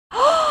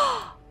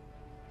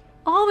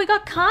we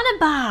got Kana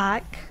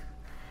back.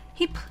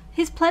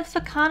 His pledge for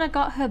Kana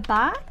got her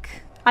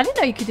back. I didn't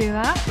know you could do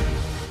that.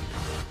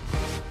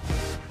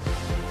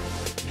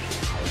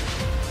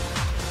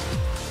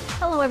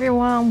 Hello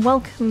everyone,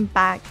 welcome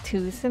back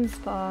to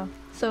SimSpa.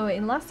 So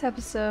in last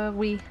episode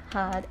we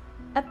had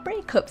a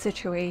breakup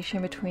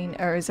situation between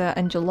Urza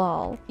and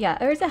Jalal. Yeah,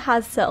 Urza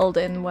has settled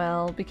in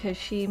well because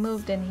she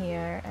moved in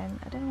here, and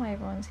I don't know why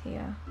everyone's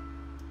here.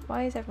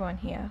 Why is everyone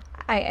here?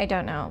 I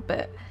don't know,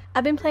 but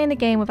I've been playing the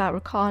game without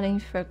recording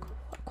for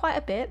quite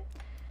a bit.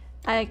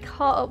 I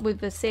caught up with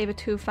the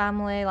Sabertooth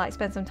family, like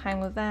spent some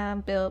time with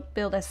them, build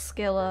their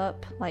skill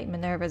up, like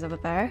Minerva's over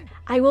there.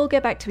 I will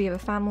get back to the other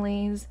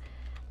families.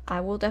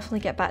 I will definitely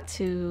get back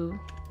to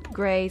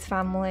Grey's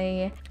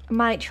family. I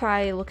might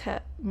try look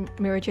at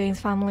Mira Jane's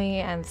family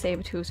and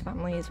Sabertooth's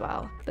family as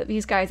well. But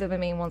these guys are the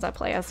main ones I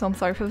play as, so I'm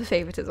sorry for the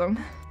favoritism.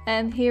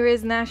 And here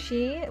is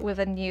Nashi with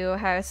a new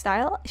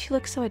hairstyle. She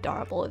looks so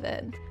adorable with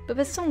it. But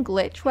there's some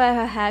glitch where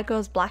her hair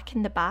goes black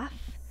in the bath.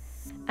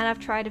 And I've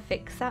tried to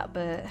fix that,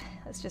 but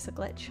it's just a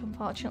glitch,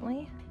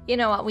 unfortunately. You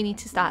know what, we need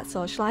to start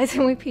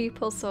socializing with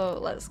people, so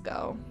let's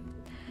go.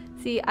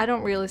 See, I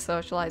don't really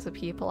socialize with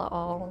people at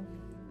all.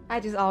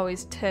 I just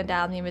always turn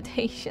down the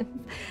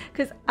invitations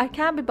because I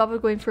can't be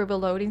bothered going through the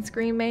loading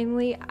screen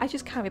mainly. I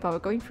just can't be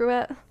bothered going through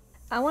it.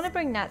 I want to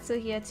bring Natsu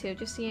here too,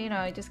 just so you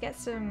know, just get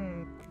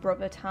some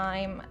brother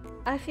time.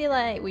 I feel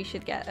like we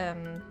should get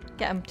him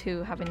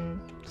to having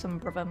some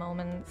brother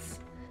moments.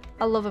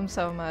 I love them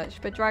so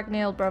much, but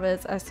Dragnail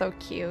brothers are so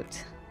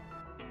cute.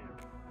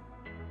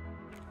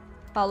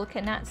 Oh, look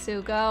at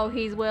Natsu go.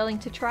 He's willing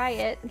to try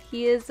it.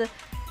 He is the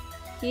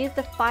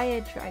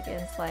fire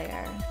dragon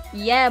slayer.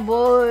 Yeah,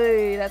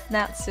 boy, that's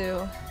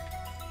Natsu.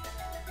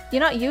 You're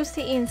not used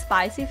to eating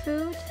spicy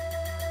food?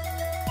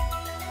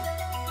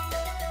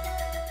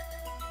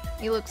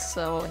 You look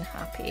so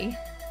unhappy.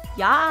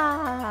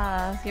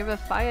 Yeah, you're the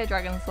fire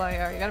dragon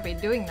slayer. You gotta be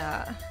doing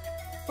that.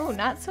 Oh,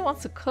 Natsu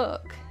wants to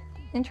cook.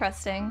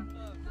 Interesting.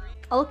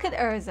 I'll look at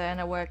Urza in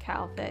a work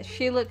outfit.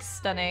 She looks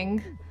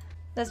stunning.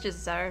 That's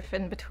just Zarf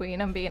in between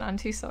and being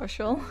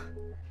antisocial.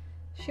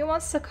 She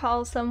wants to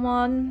call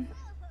someone.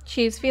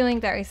 She's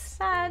feeling very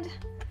sad.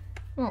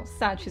 Well,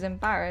 sad, she's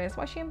embarrassed.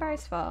 What's she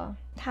embarrassed for?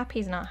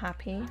 Happy's not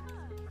happy.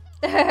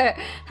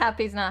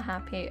 Happy's not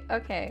happy.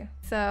 Okay,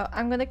 so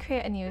I'm gonna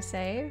create a new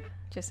save,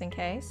 just in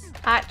case.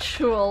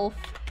 Actual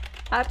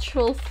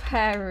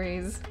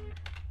fairies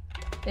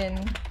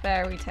in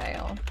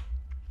Fairytale.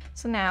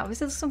 So now,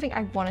 this is something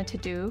I wanted to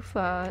do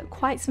for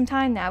quite some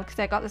time now, because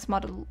I got this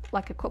mod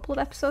like a couple of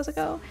episodes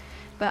ago,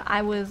 but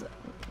I was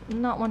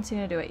not wanting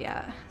to do it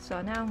yet. So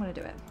now I'm gonna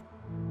do it.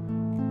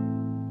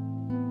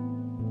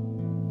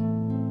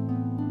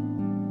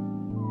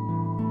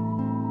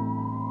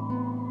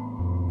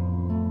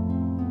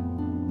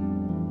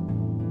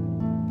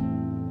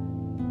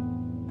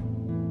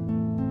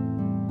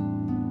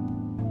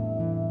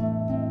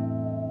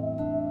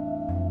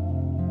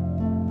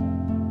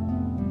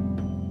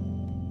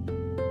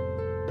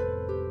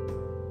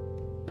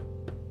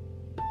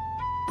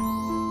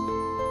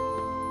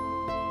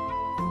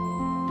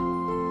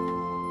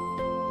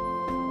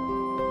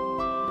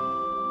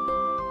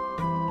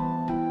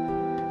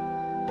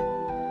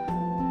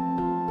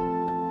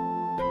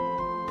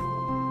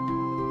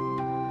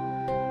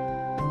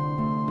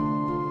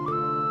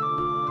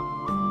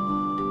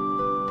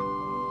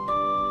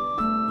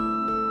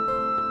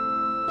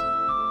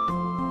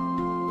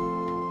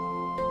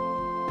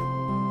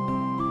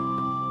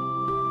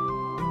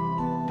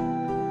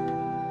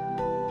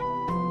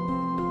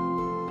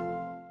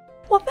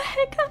 What the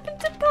heck happened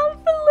to Panther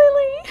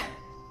Lily?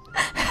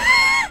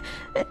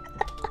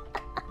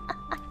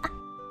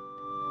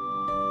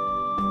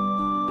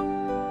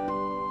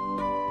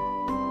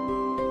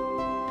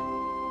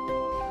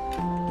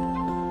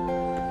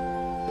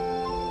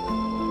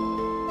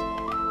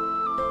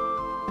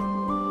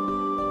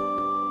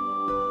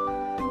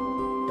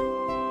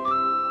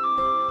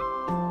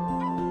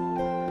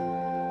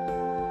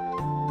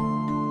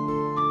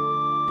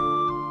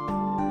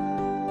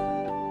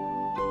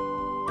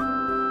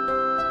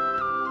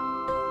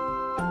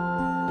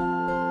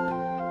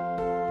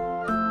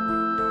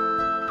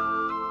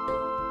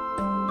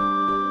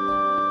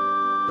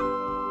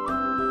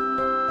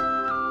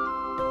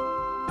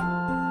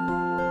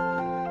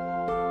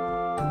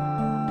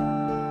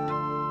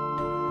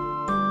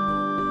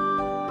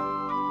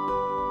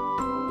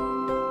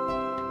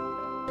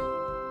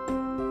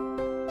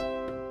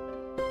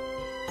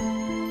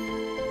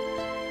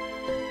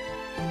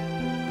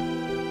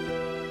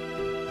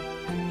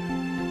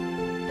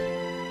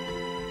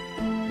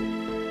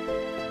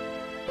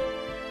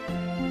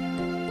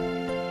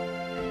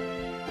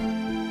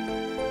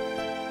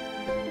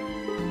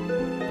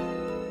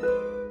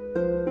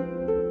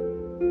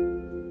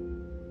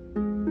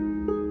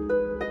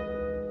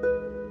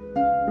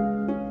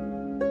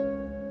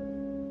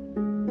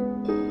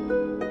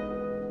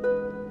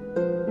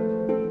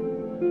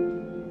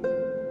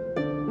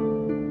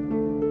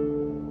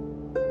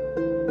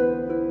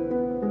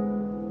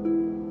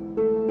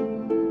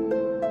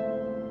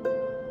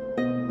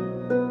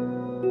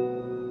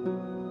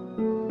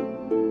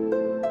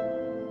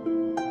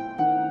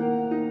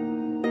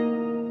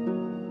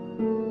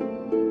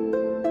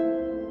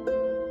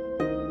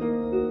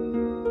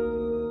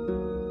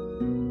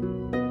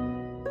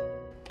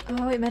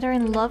 it made her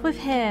in love with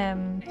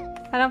him.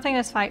 I don't think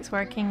this fight's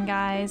working,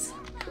 guys.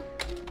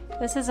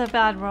 This is a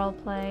bad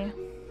roleplay.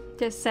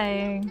 Just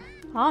saying.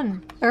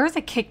 On.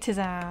 Urza kicked his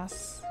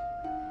ass.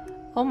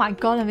 Oh my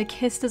god, and they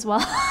kissed as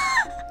well.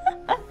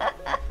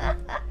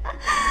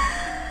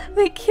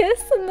 They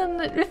kiss and then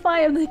they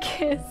fight and they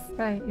kiss.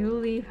 Right, you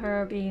leave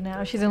her be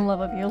now. She's in love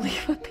with you,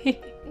 leave her be.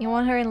 You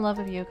want her in love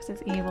with you because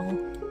it's evil.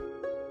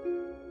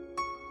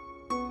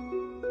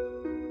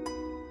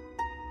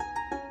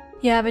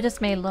 Yeah, we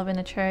just made love in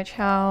a church.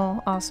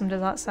 How awesome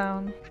does that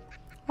sound?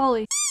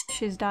 Holy shit,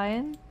 she's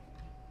dying.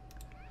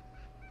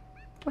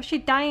 What's she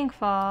dying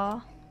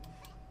for?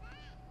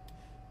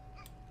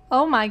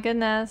 Oh my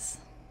goodness.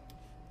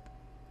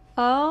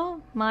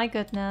 Oh my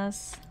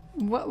goodness.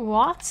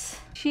 What?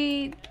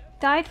 She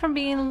died from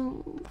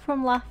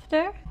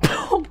laughter?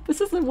 Oh, this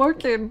isn't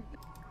working.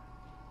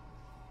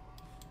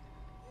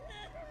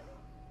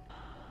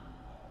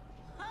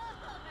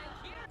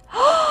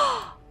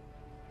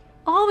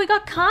 Oh, we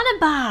got Kana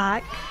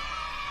back!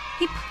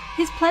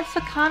 His pledge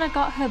for Kana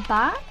got her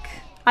back?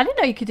 I didn't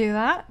know you could do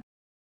that.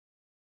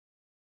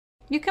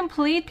 You can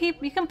plead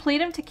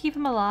him to keep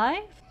him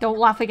alive? Don't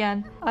laugh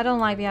again. I don't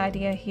like the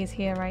idea he's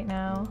here right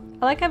now.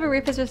 I like how the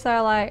Reapers just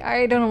are like,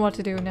 I don't know what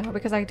to do now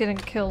because I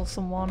didn't kill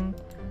someone.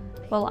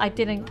 Well, I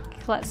didn't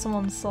collect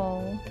someone's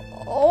soul.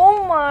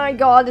 Oh my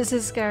god, this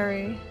is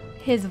scary.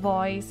 His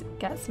voice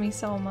gets me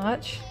so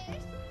much.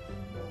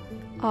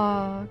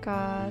 Oh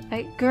god.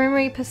 Grim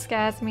Reaper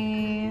scares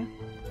me.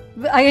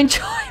 But I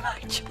enjoy my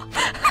job.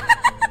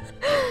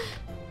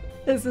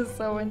 This is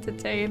so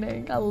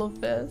entertaining. I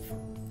love this.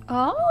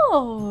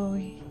 Oh,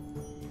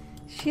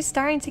 she's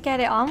starting to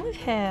get it on with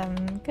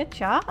him. Good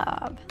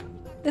job.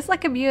 It's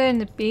like a Beauty and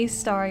the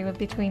Beast story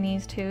between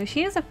these two.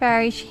 She is a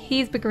fairy,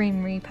 he's the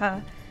Green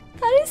Reaper.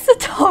 That is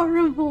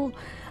adorable.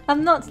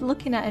 I'm not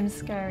looking at him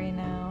scary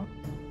now.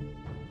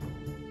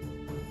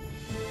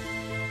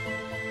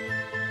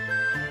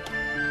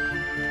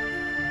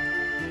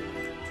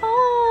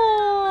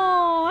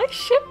 Oh, I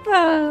ship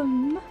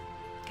them.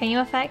 Can you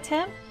affect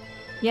him?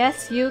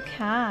 Yes, you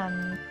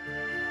can.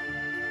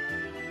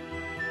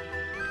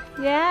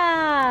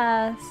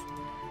 Yes!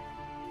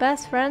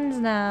 Best friends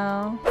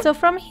now. So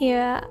from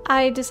here,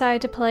 I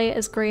decided to play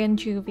as Grey and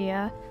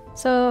Juvia.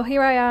 So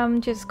here I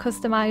am just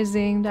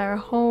customizing their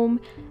home,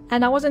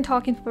 and I wasn't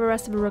talking for the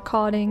rest of the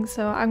recording,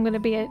 so I'm going to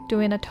be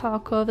doing a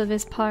talk over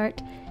this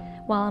part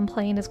while I'm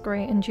playing as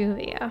Grey and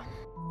Juvia.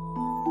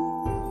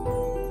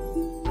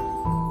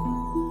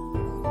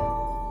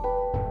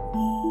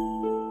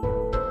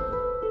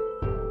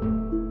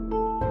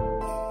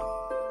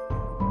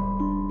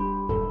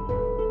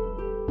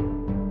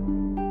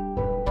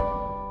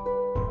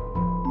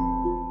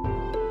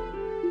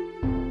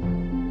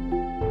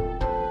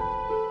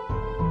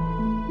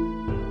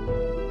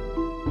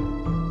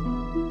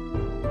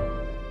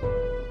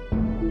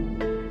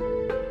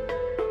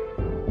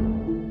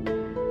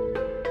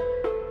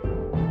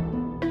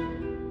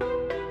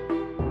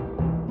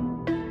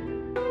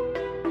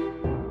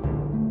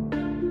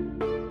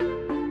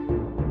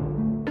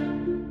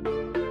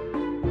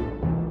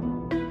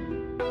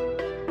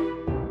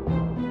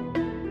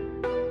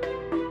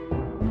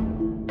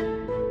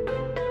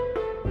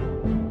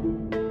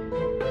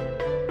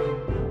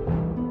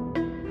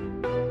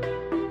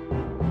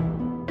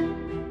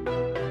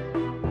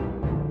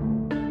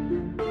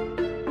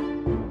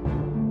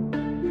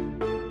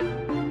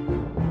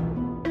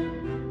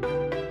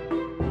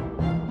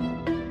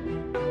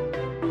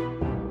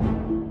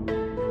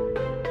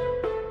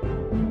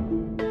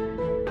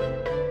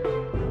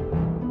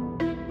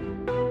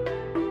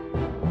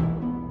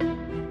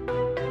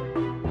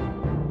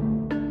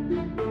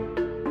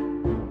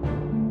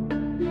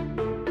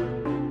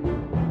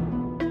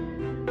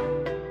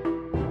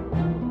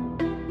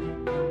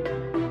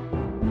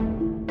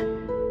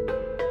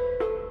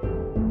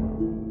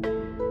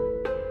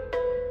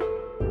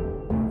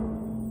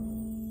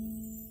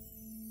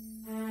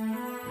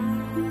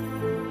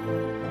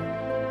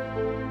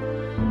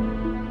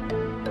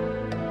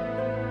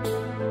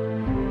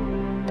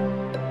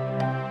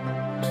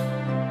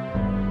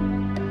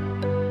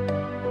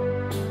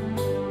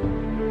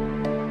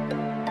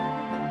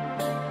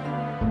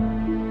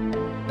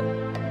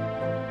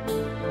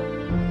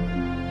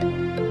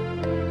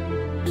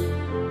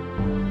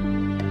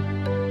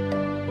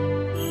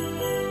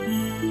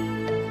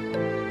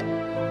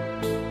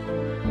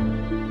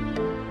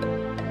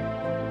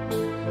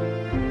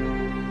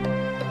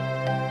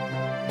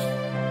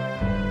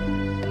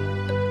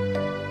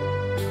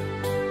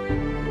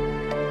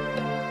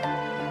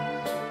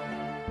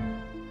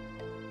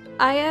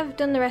 I have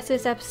done the rest of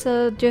this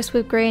episode just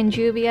with Grey and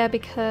Juvia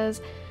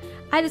because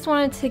I just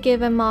wanted to give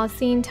them more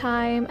scene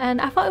time, and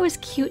I thought it was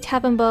cute to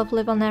have them both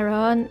live on their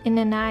own in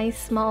a nice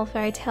small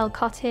fairy tale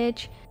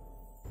cottage.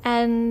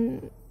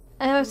 And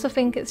I also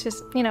think it's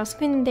just, you know,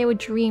 something they would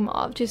dream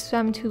of, just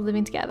them two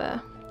living together,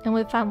 and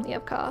with family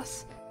of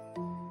course.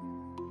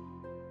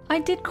 I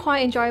did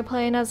quite enjoy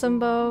playing as them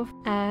both,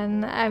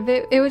 and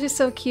it was just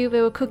so cute.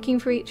 They were cooking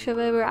for each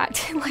other, they were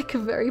acting like a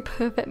very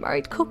perfect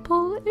married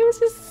couple. It was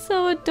just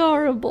so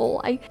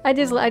adorable. I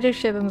just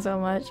ship them so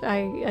much.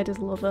 I just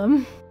love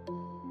them.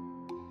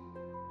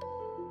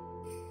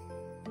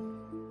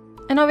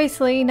 And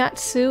obviously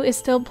Natsu is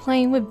still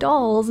playing with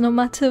dolls no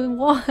matter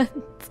what.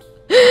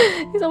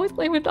 He's always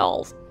playing with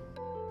dolls.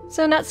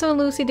 So Natsu and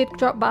Lucy did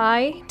drop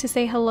by to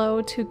say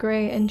hello to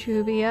Grey and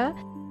Juvia.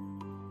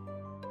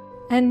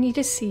 And you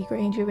just see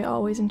Grey and Juvia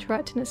always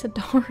interacting, it's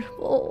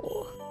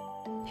adorable.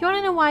 If you want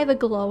to know why they're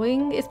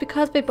glowing, it's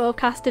because they both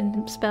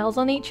casted spells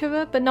on each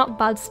other, but not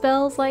bad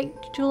spells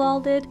like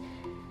Jalal did.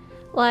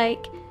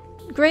 Like,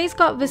 Grey's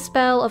got the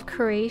spell of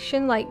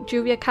creation, like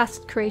Juvia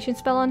cast creation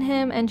spell on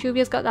him, and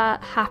Juvia's got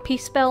that happy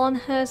spell on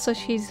her, so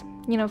she's,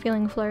 you know,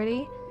 feeling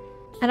flirty.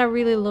 And I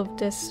really loved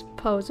this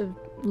pose of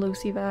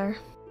Lucy there.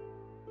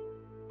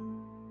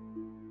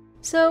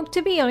 So,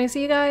 to be honest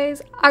with you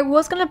guys, I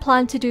was going to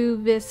plan to do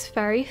this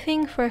fairy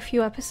thing for a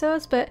few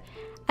episodes, but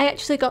I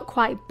actually got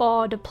quite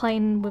bored of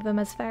playing with them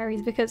as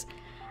fairies because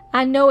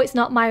I know it's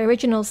not my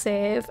original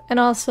save,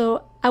 and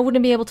also I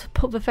wouldn't be able to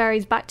put the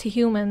fairies back to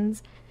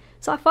humans.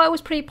 So I thought it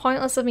was pretty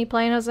pointless of me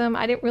playing as them.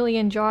 I didn't really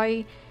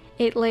enjoy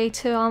it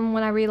later on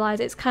when I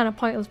realised it's kind of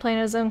pointless playing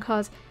as them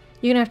because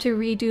you're going to have to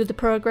redo the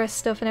progress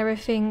stuff and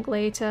everything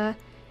later.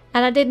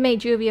 And I did make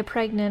Juvia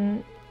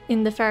pregnant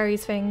in the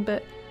fairies thing,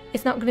 but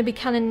it's not going to be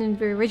canon in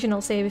the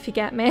original save if you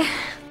get me.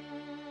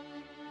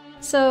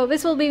 So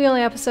this will be the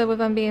only episode with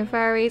them being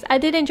fairies. I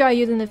did enjoy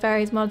using the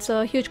fairies mod,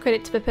 so huge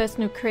credit to the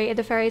person who created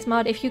the fairies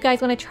mod. If you guys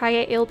want to try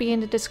it, it'll be in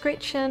the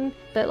description.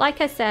 But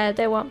like I said,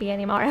 there won't be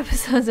any more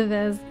episodes of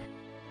this.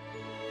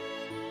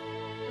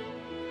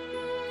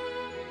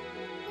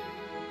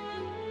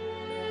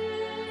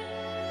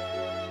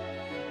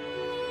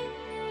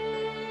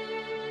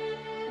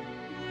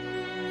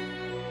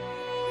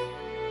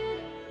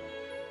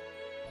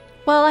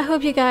 Well, I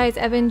hope you guys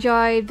have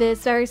enjoyed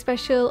this very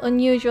special,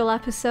 unusual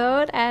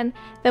episode, and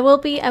there will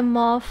be a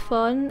more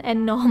fun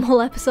and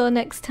normal episode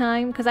next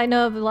time, because I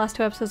know the last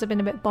two episodes have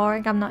been a bit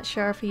boring. I'm not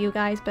sure for you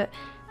guys, but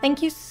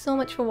thank you so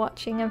much for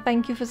watching, and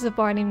thank you for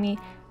supporting me.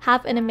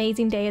 Have an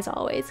amazing day as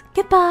always.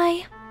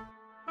 Goodbye!